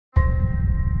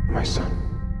My son,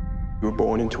 you were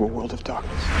born into a world of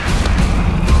darkness.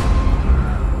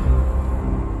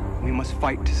 We must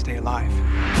fight to stay alive.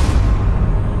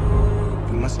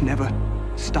 We must never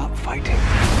stop fighting.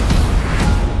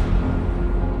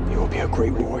 You will be a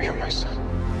great warrior, my son.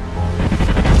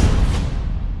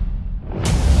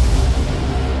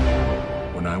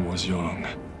 When I was young,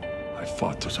 I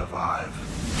fought to survive.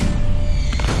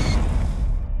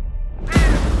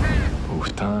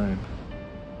 With time,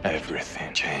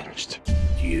 everything changed.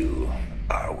 You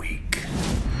are weak.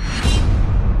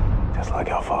 Just like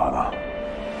your father.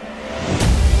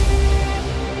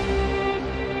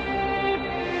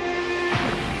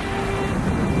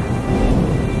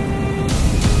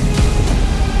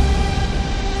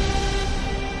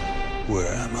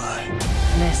 Where am I?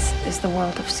 This is the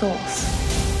world of souls.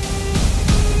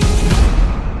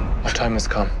 Our time has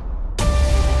come.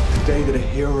 The day that a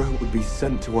hero would be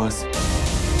sent to us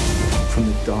from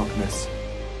the darkness.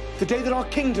 The day that our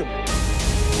kingdom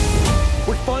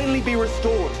would finally be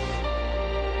restored.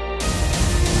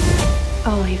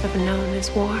 All you've ever known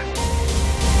is war.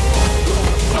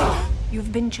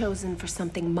 You've been chosen for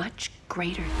something much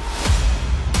greater.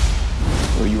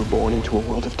 Though you were born into a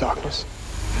world of darkness,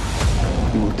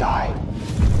 you will die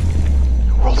in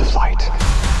a world of light.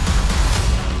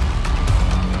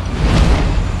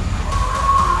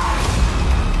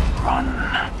 Run,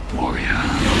 warrior.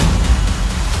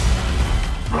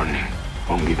 Running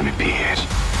won't give me peace.